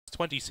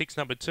26,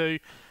 number 2.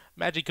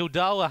 Magical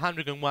Doll,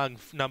 101,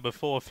 number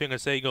 4,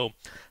 Fingers Eagle.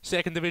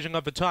 Second division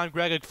of the time,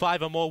 Gregor,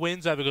 5 or more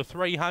wins over the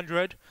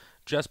 300.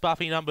 Just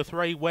Buffy, number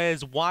 3,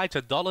 Wears White,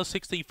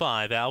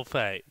 $1.65, our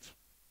fave.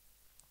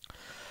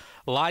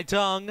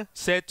 Lightong,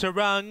 set to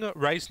run,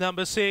 race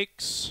number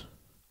 6.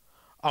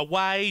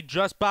 Away,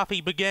 Just Buffy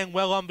began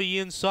well on the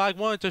inside,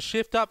 wanted to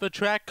shift up the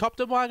track,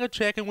 copped a minor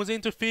check and was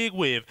interfered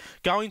with.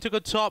 Going to the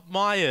top,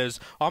 Myers.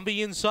 On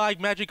the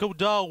inside, Magical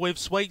Doll with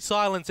Sweet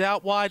Silence,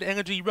 out wide,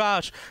 Energy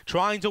Rush.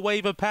 Trying to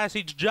weave a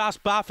passage,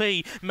 Just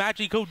Buffy.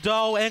 Magical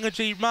Doll,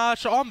 Energy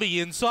Rush. On the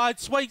inside,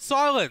 Sweet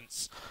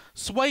Silence.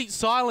 Sweet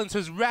Silence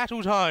has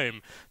rattled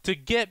home to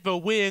get the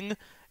win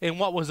in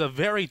what was a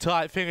very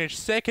tight finish.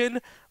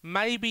 Second,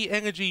 maybe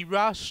Energy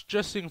Rush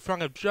just in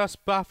front of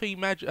Just Buffy.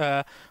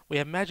 We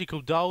have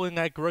Magical Doll in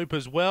that group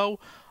as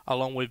well,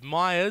 along with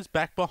Myers.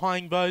 Back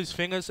behind those,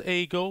 Fingers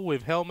Eagle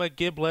with Helmet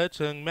Giblet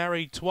and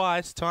Married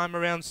Twice, time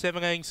around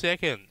 17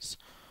 seconds.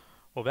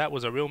 Well, that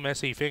was a real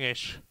messy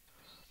finish.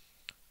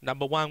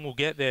 Number 1 will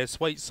get there.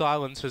 Sweet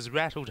Silence has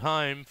rattled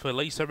home for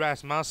Lisa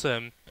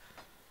Rasmussen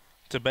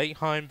to beat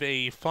home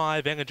the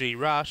 5 Energy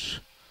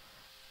Rush.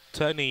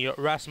 Tony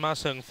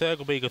Rasmussen, third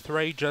will be the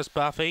 3, Just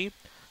Buffy.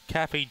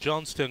 Kathy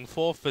Johnston,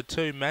 4th for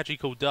 2,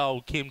 Magical Doll,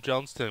 Kim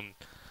Johnston.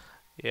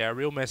 Yeah,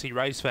 real messy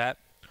race that.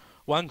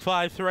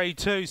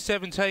 1-5-3-2,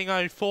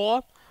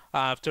 17:04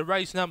 after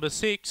race number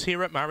 6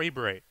 here at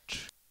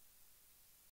Murray-Bridge.